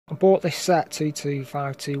I bought this set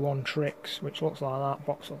 22521 Trix, which looks like that,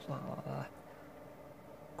 box looks like that there.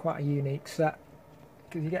 Quite a unique set,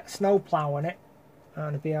 because you get a snow plow in it,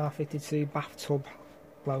 and a BR52 bathtub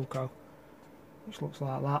logo, which looks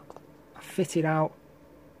like that. I fitted out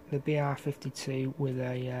the BR52 with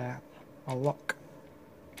a lock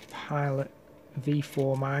Pilot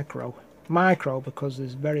V4 micro because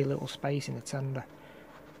there's very little space in the tender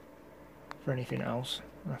for anything else.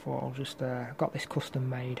 And I thought I'll just got this custom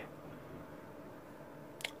made,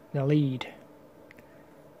 the lead,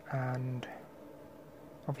 and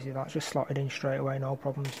obviously that's just slotted in straight away, no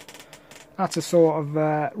problems. I had to sort of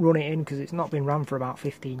run it in because it's not been run for about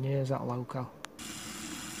 15 years, that loco.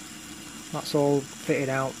 That's all fitted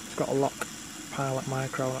out. It's got a lock Pilot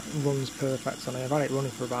micro that runs perfect on it. I've had it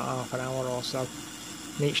running for about half an hour or so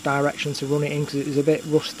in each direction to run it in because it was a bit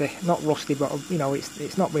rusty. Not rusty, but you know,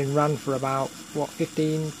 it's not been ran for about what,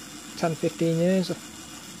 10-15 years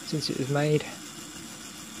since it was made.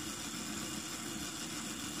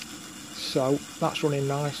 So that's running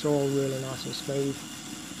nice, all really nice and smooth.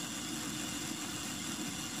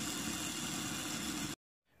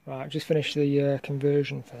 Right, just finished the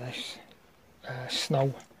conversion for this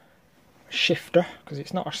snow shifter, because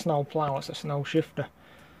it's not a snow plow, it's a snow shifter.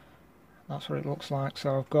 That's what it looks like.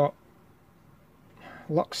 So I've got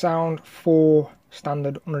lock sound 4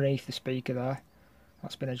 standard underneath the speaker there.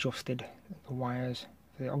 That's been adjusted, the wires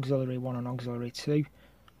for the auxiliary 1 and auxiliary 2.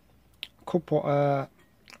 Could put a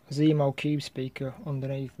Zemo Cube speaker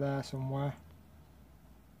underneath there somewhere.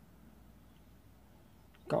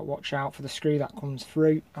 Got to watch out for the screw that comes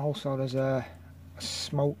through. Also there's a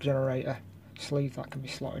smoke generator sleeve that can be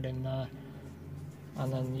slotted in there.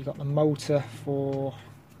 And then you've got the motor for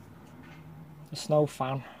the snow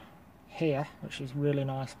fan here, which is really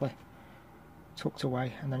nicely tucked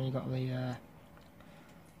away. And then you've got the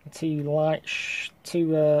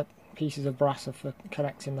two pieces of brass for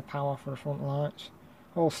connecting the power for the front lights.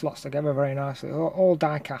 All slots together very nicely, all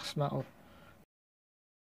die-cast metal.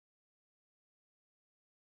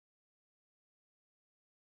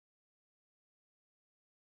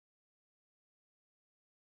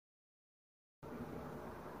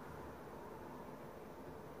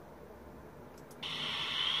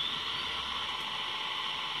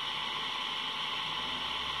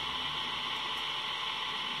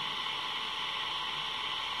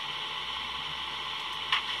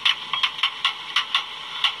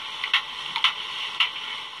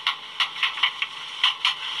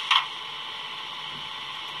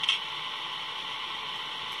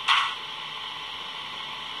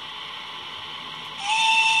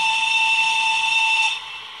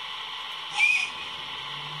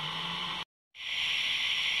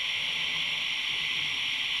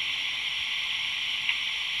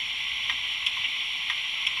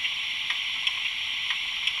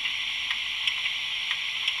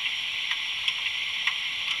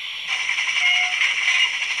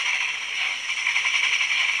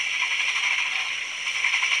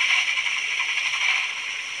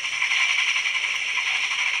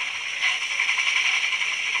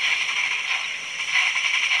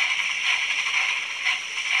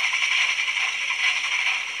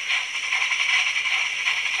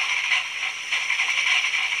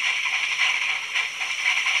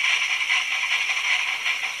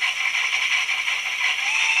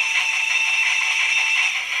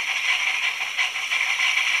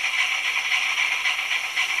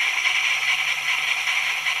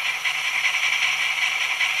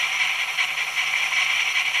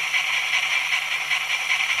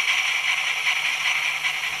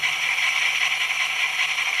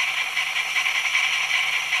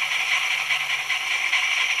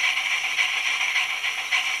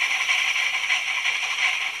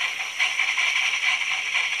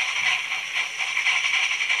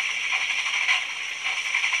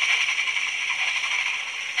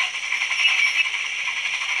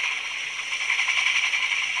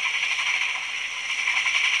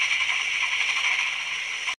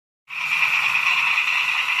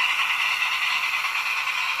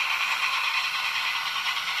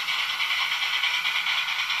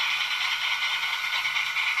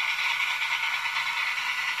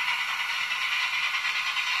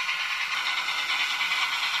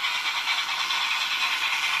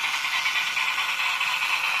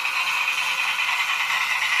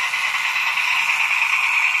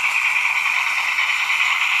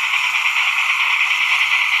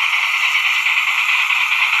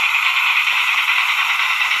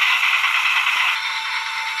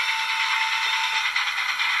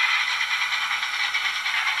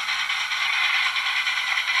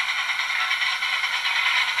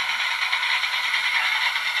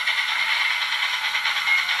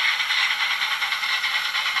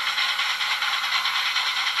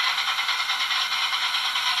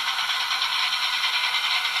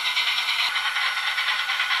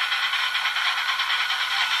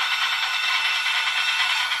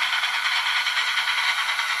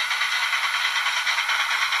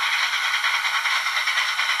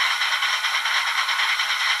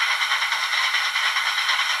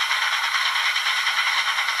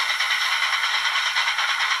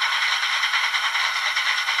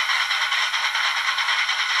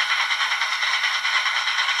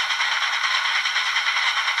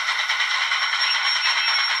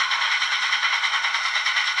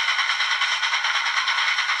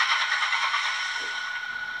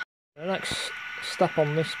 next step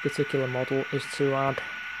on this particular model is to add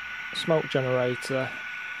a smoke generator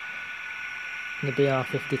in the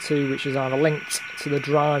BR52, which is either linked to the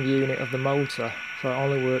drive unit of the motor, so it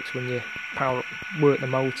only works when you work the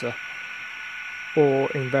motor, or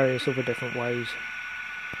in various other different ways.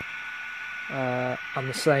 And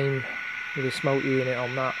the same with the smoke unit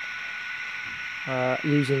on that,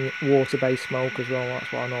 using water-based smoke as well.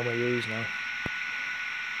 That's what I normally use now.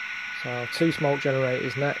 So 2 smoke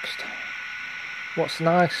generators next. What's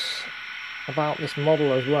nice about this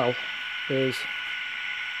model as well is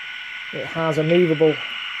it has a movable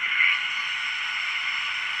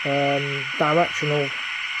directional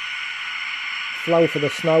flow for the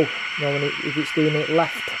snow. You know, if it's doing it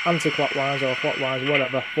left anti-clockwise or clockwise,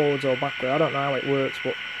 whatever, forwards or backward. I don't know how it works,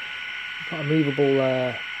 but it's got a movable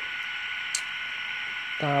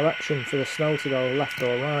direction for the snow to go left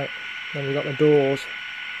or right. Then you've got the doors,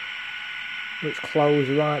 which close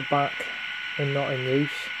right back when not in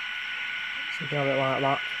use. So you can have it like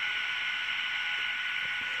that.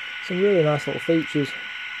 Some really nice little features.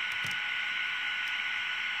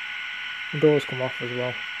 The doors come off as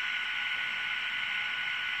well.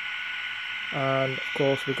 And of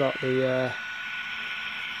course we've got the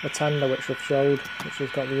tender which we've showed, which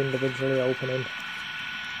has got the individually opening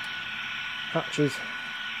hatches